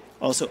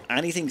 Also,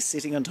 anything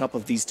sitting on top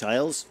of these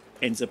tiles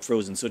ends up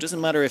frozen, so it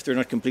doesn't matter if they're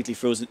not completely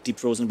frozen, deep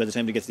frozen by the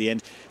time they get to the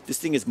end. This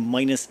thing is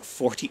minus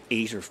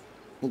 48 or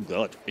Oh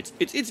god,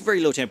 it's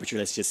very low temperature,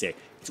 let's just say.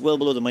 It's well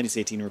below the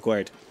 -18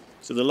 required.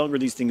 So the longer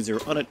these things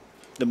are on it,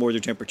 the more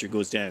their temperature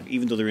goes down,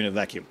 even though they're in a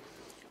vacuum.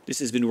 This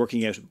has been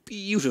working out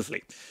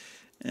beautifully.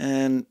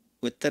 And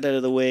with that out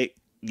of the way,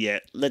 yeah,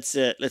 let's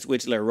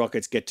wait till our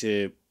rockets get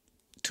to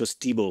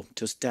Tostibo.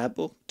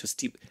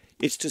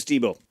 It's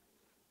Tostibo.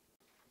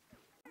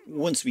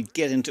 Once we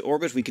get into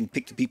orbit, we can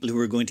pick the people who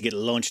are going to get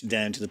launched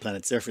down to the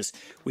planet's surface.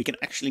 We can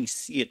actually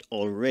see it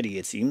already,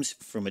 it seems,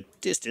 from a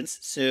distance.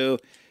 So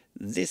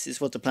this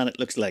is what the planet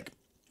looks like.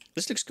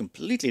 This looks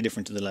completely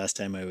different to the last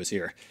time I was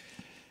here.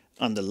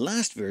 On the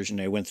last version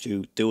I went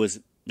through, there was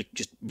like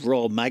just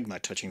raw magma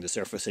touching the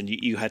surface, and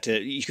you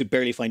could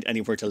barely find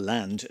anywhere to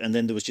land, and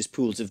then there was just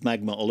pools of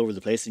magma all over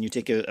the place, and you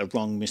take a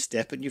wrong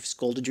misstep and you've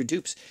scalded your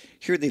dupes.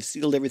 Here they've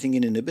sealed everything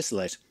in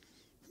abyssalite.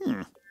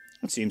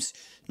 That seems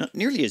not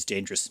nearly as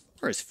dangerous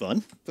or as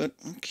fun, but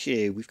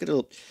okay, we've got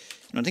to...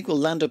 I think we'll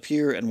land up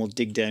here and we'll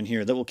dig down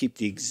here. That will keep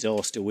the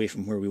exhaust away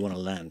from where we want to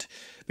land.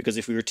 Because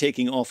if we were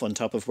taking off on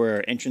top of where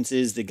our entrance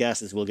is, the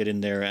gases will get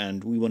in there,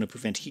 and we want to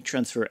prevent heat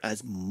transfer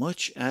as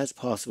much as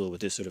possible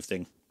with this sort of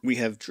thing. We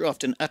have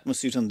dropped an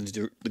atmosuit on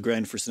the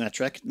ground for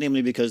Sinatrak,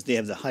 namely because they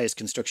have the highest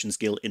construction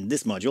skill in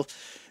this module.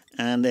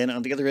 And then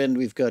on the other end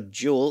we've got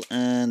Joel,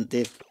 and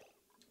they've...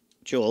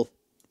 Joel,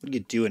 what are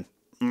you doing?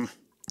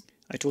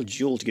 I told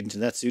Joel to get into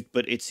that suit,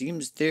 but it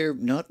seems they're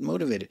not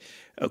motivated.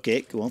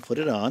 Okay, go on, put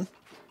it on.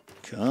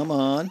 Come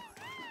on.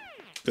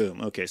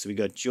 Boom. Okay, so we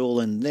got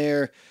Joel in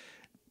there.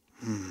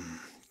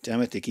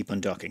 Damn it, they keep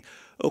undocking.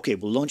 Okay,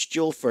 we'll launch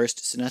Joel first.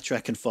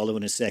 Sinatrak can follow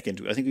in a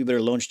second. I think we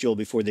better launch Joel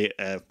before they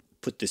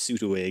put the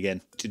suit away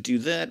again. To do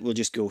that, we'll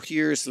just go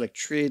here, select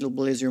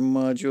Trailblazer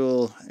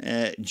module.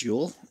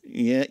 Joel,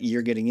 yeah,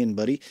 you're getting in,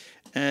 buddy.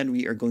 And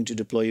we are going to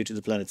deploy you to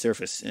the planet's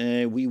surface.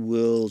 We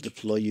will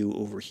deploy you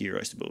over here,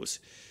 I suppose.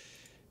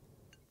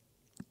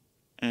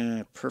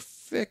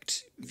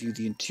 Perfect. View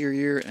the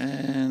interior,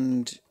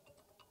 and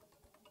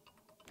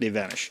they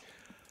vanish.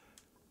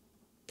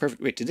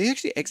 Perfect. Wait, did they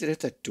actually exit out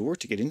that door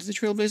to get into the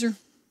Trailblazer?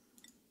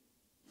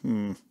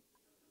 No,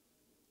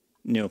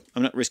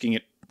 I'm not risking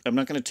it. I'm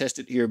not going to test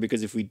it here,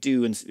 because if we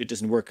do and it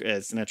doesn't work,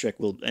 Sinatrak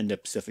will end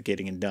up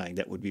suffocating and dying.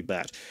 That would be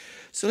bad.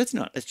 So let's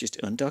not. Let's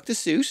just undock the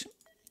suit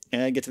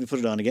and get them to put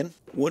it on again.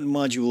 One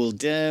module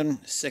down,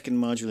 second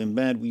module in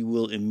bad. We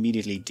will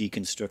immediately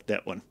deconstruct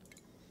that one.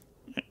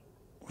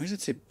 Why does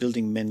it say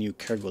building menu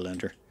cargo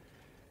lander?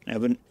 Now,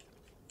 but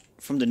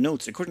from the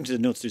notes, according to the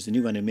notes, there's a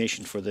new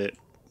animation for the...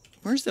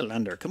 Where's the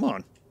lander? Come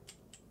on.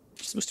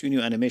 There's supposed to be a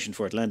new animation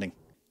for it landing.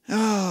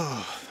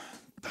 Oh,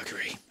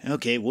 buggery.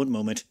 Okay, one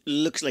moment.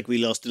 Looks like we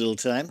lost a little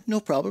time. No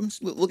problems.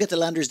 We'll get the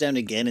landers down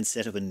again and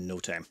set up in no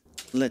time.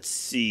 Let's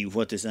see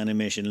what this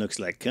animation looks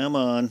like. Come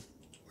on.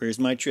 Where's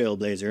my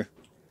Trailblazer?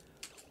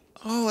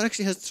 Oh, it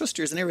actually has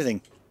thrusters and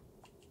everything.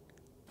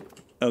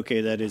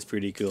 Okay, that is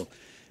pretty cool.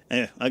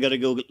 I gotta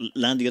go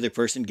land the other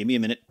person. Give me a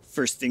minute.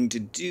 First thing to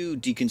do,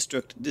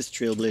 deconstruct this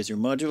Trailblazer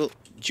module.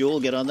 Joel,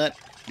 get on that.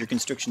 Your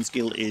construction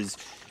skill is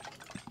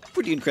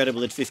pretty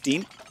incredible at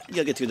 15.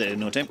 You'll get through that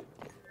in no time.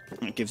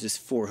 That gives us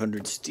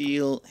 400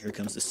 steel. Here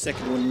comes the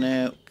second one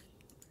now.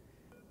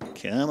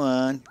 Come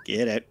on,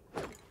 get out.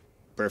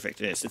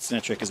 Perfect. Yes, it's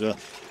Sinatrak as well.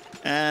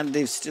 And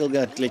they've still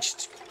got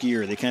glitched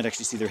gear. They can't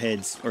actually see their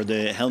heads, or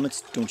the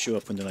helmets don't show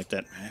up when they're like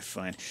that.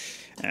 Fine.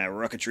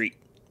 Rocketry.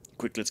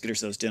 Quick, let's get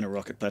ourselves down a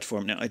rocket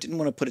platform. Now, I didn't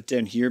want to put it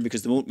down here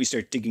because the moment we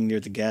start digging near,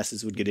 the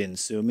gases would get in.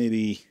 So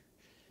maybe...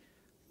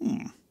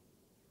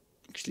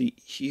 Actually,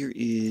 here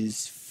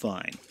is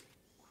fine.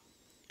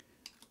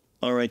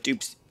 Alright,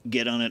 dupes,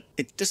 get on it.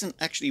 It doesn't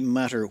actually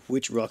matter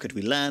which rocket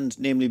we land,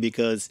 namely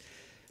because,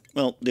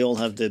 well, they all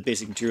have the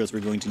basic materials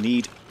we're going to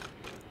need.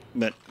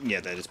 But,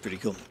 yeah, that is pretty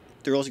cool.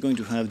 They're also going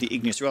to have the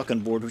igneous rock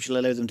on board, which will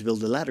allow them to build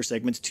the ladder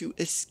segments to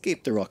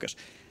escape the rocket.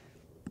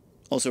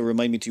 Also,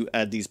 remind me to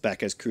add these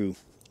back as crew.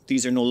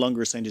 These are no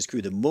longer assigned as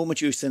crew. The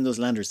moment you send those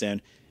landers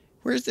down...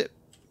 Where's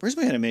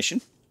my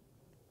animation?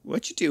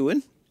 What you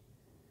doing?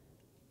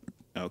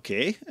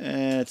 Okay,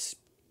 it's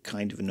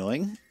kind of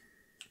annoying.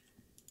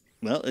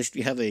 Well, at least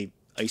we have a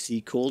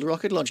icy cold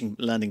rocket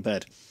landing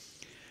pad.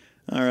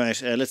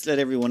 Alright, let's let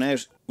everyone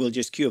out. We'll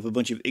just queue up a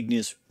bunch of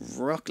igneous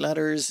rock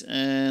ladders,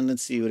 and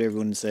let's see what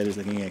everyone inside is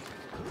looking at.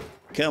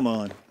 Come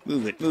on,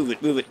 move it, move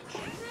it, move it.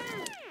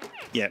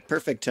 Yeah,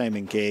 perfect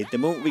timing, Kay. The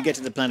moment we get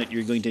to the planet,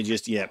 you're going to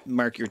just,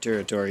 mark your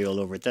territory all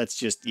over it. That's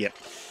just,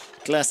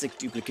 classic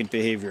duplicate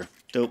behavior.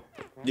 Though,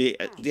 the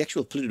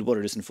actual polluted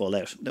water doesn't fall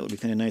out. That would be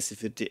kind of nice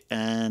if it did.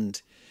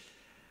 And,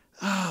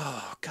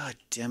 oh, god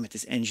damn it,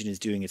 this engine is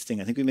doing its thing.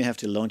 I think we may have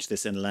to launch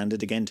this and land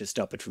it again to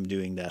stop it from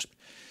doing that.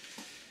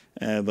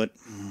 But,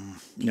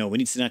 no, we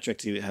need Sinatrak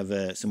to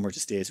have somewhere to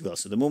stay as well.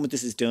 So the moment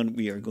this is done,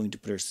 we are going to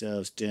put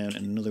ourselves down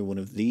another one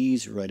of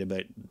these right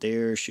about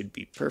there. Should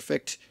be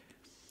perfect.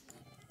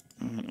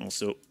 And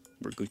also,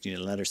 we're going to need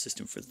a ladder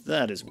system for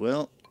that as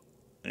well.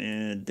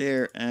 And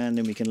there, and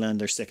then we can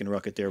land our second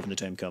rocket there when the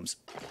time comes.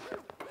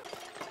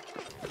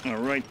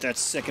 Alright,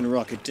 that's second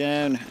rocket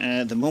down.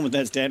 And the moment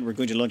that's down, we're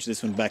going to launch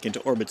this one back into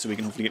orbit so we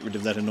can hopefully get rid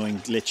of that annoying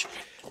glitch.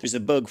 There's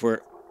a bug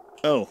where...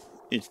 Oh,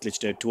 it's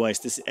glitched out twice.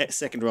 This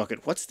second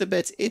rocket, what's the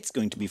bet? It's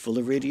going to be full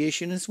of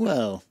radiation as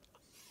well.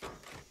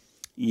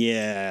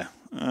 Yeah,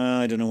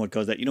 I don't know what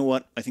caused that. You know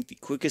what? I think the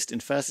quickest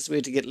and fastest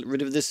way to get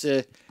rid of this,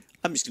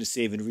 I'm just going to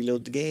save and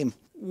reload the game.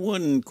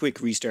 One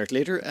quick restart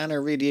later, and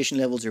our radiation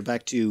levels are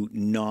back to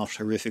not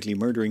horrifically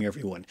murdering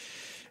everyone.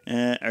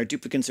 Our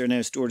duplicates are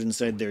now stored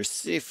inside there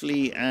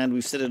safely, and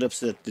we've set it up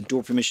so that the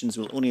door permissions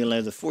will only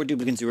allow the 4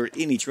 duplicates who are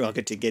in each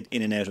rocket to get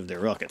in and out of their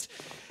rocket.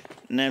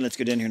 Now let's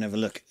go down here and have a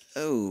look.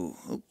 Oh,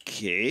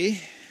 okay.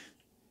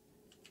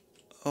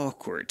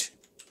 Awkward.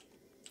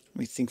 Let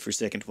me think for a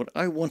second. What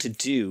I want to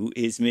do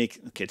is make...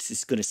 Okay, this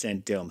is going to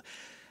sound dumb.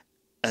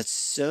 A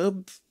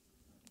sub-magma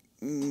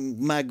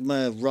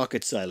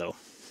rocket silo.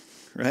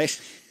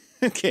 Right?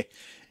 Okay.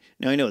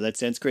 Now I know that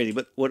sounds crazy,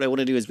 but what I want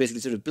to do is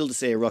basically sort of build,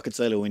 say, a rocket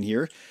silo in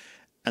here,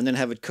 and then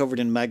have it covered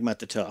in magma at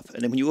the top.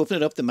 And then when you open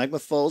it up, the magma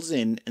falls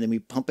in, and then we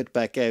pump it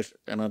back out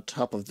and on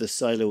top of the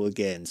silo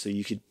again. So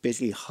you could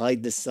basically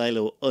hide the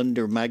silo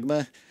under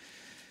magma.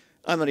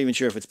 I'm not even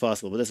sure if it's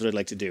possible, but that's what I'd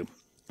like to do.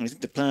 I think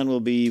the plan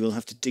will be we'll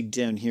have to dig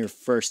down here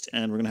first,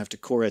 and we're going to have to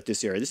core out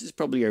this area. This is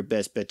probably our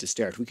best bet to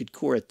start. We could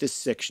core out this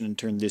section and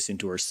turn this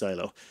into our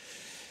silo.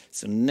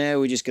 So now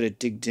we just got to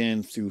dig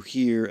down through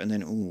here, and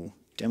then, ooh,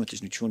 damn it,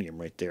 there's neutronium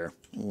right there.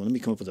 Oh, let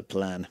me come up with a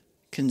plan.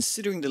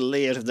 Considering the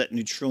layout of that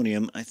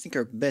neutronium, I think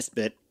our best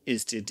bet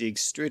is to dig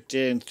straight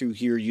down through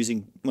here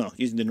using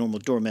the normal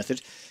door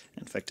method.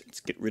 In fact, let's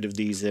get rid of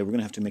these. We're going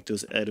to have to make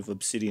those out of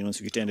obsidian once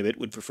we get down a bit.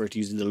 Would prefer to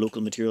use the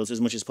local materials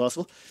as much as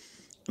possible.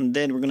 And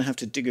then we're going to have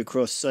to dig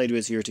across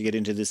sideways here to get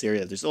into this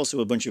area. There's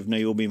also a bunch of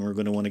niobium we're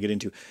going to want to get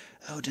into.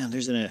 Oh, damn,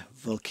 there's a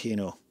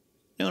volcano.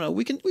 No,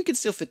 we can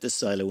still fit this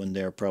silo in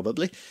there,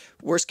 probably.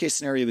 Worst case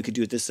scenario, we could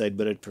do it this side,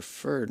 but I'd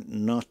prefer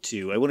not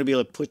to. I want to be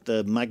able to put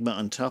the magma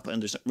on top,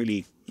 and there's not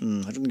really... I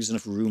don't think there's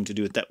enough room to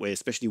do it that way,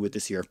 especially with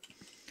this here.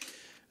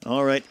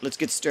 Alright, let's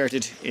get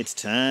started. It's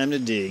time to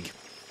dig.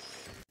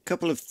 A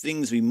couple of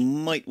things we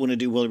might want to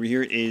do while we're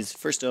here is,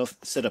 first off,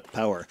 set up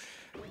power.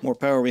 More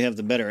power we have,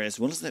 the better. As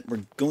well as that,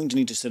 we're going to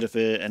need to set up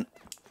a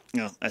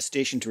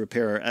station to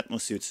repair our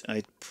Atmos suits.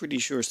 I'm pretty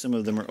sure some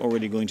of them are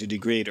already going to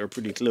degrade or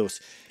pretty close.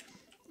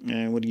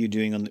 What are you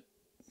doing on the...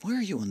 Why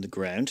are you on the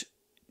ground?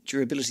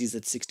 Durability is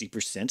at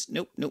 60%.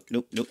 Nope.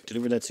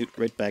 Deliver that suit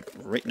right back,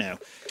 right now.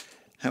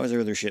 How is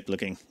our other ship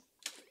looking?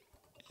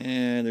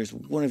 There's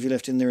one of you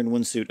left in there in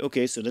one suit.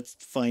 Okay, so that's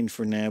fine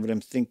for now, but I'm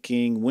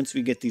thinking once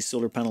we get these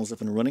solar panels up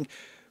and running,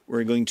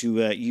 we're going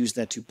to use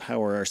that to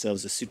power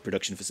ourselves a suit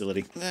production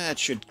facility. That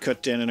should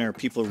cut down on our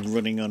people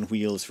running on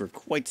wheels for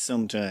quite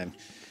some time.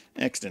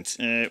 Excellent.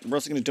 We're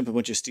also going to dump a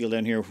bunch of steel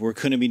down here. We're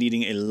going to be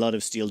needing a lot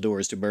of steel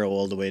doors to barrel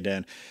all the way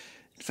down.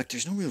 In fact,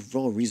 there's no real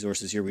raw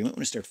resources here. We might want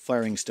to start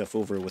firing stuff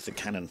over with the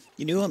cannon.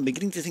 You know, I'm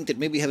beginning to think that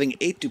maybe having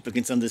 8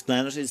 duplicates on this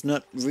planet is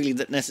not really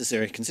that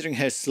necessary, considering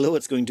how slow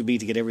it's going to be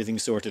to get everything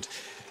sorted.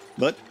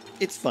 But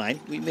it's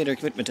fine. We made our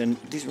commitment, and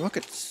these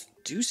rockets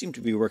do seem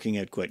to be working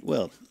out quite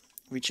well.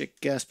 We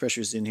check gas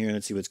pressures in here.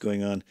 Let's see what's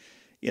going on.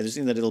 Yeah, there's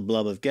only that little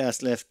blob of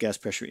gas left. Gas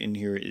pressure in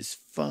here is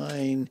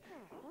fine.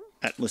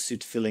 Atmos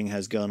suit filling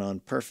has gone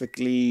on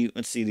perfectly.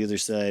 Let's see the other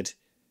side.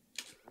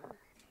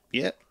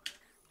 Yep.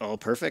 All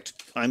perfect.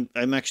 I'm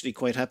actually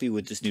quite happy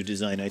with this new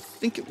design. I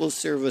think it will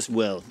serve us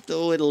well,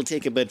 though it'll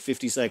take about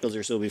 50 cycles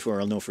or so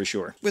before I'll know for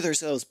sure. With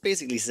ourselves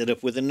basically set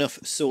up with enough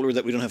solar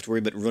that we don't have to worry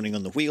about running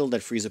on the wheel,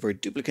 that frees up our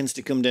duplicates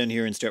to come down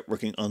here and start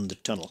working on the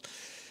tunnel.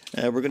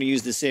 We're going to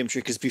use the same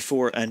trick as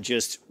before and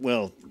just,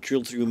 well,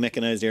 drill through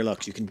mechanized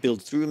airlocks. You can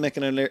build through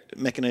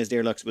mechanized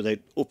airlocks without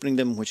opening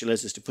them, which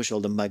allows us to push all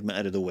the magma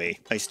out of the way.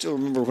 I still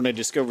remember when I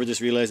discovered this,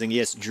 realizing,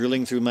 yes,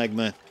 drilling through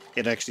magma,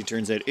 it actually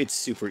turns out it's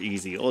super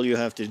easy. All you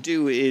have to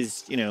do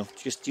is, you know,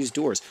 just use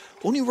doors.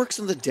 Only works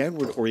on the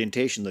downward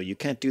orientation, though. You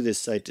can't do this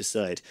side to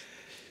side.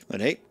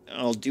 But hey,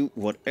 I'll do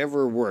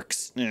whatever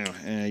works. Now,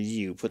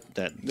 you put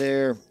that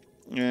there,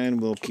 and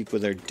we'll keep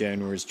with our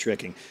downwards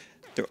trekking.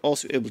 They're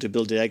also able to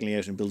build diagonally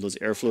out and build those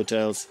airflow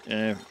tiles.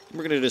 We're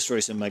going to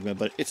destroy some magma,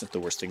 but it's not the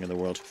worst thing in the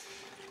world.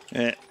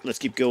 Let's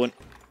keep going.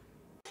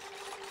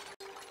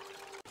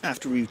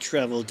 After we've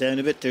traveled down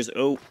a bit, there's...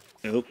 Oh,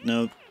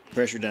 no.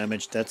 Pressure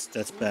damage. That's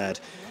bad.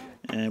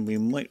 And we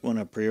might want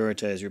to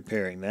prioritize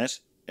repairing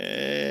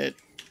that.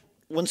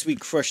 Once we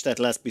crush that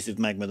last piece of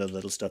magma, though,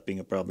 that'll stop being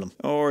a problem.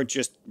 Or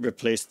just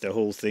replace the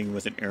whole thing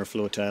with an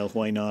airflow tile.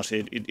 Why not?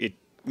 It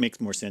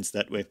makes more sense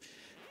that way.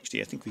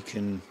 Actually, I think we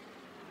can...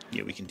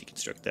 Yeah, we can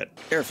deconstruct that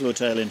airflow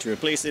tile in to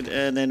replace it,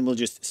 and then we'll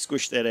just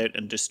squish that out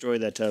and destroy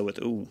that tile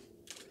with... Ooh.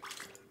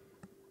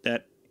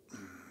 That...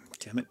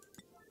 Damn it.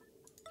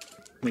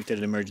 Make that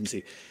an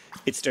emergency.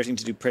 It's starting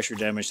to do pressure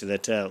damage to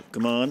that tile.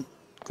 Come on.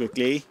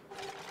 Quickly.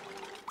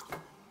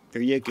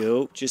 There you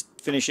go. Just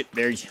finish it.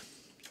 There you...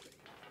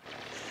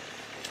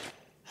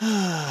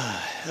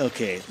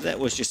 Okay, that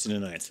was just an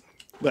annoyance.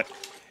 But...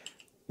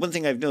 one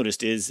thing I've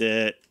noticed is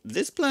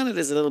this planet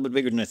is a little bit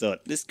bigger than I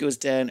thought. This goes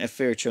down a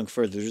fair chunk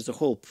further. There's a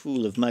whole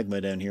pool of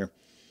magma down here.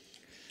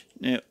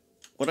 Now,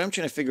 what I'm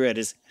trying to figure out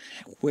is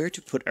where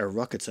to put our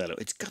rocket silo.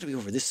 It's got to be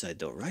over this side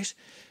though, right?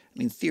 I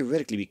mean,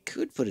 theoretically, we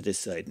could put it this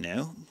side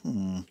now.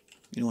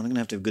 You know what, I'm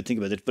going to have a good think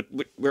about it. But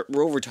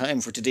we're over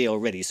time for today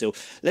already, so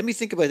let me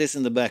think about this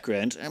in the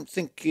background. I'm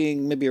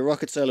thinking maybe a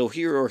rocket silo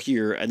here or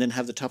here, and then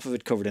have the top of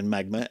it covered in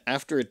magma.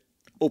 After it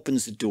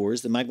opens the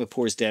doors, the magma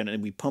pours down,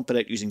 and we pump it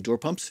out using door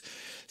pumps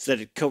so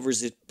that it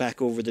covers it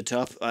back over the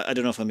top. I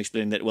don't know if I'm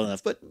explaining that well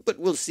enough, but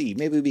we'll see.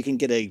 Maybe we can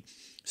get a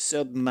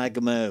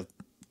sub-magma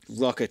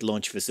rocket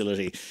launch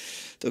facility,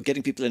 though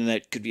getting people in and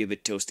out could be a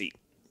bit toasty.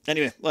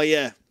 Anyway, well,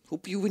 yeah,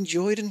 hope you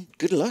enjoyed and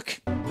good luck.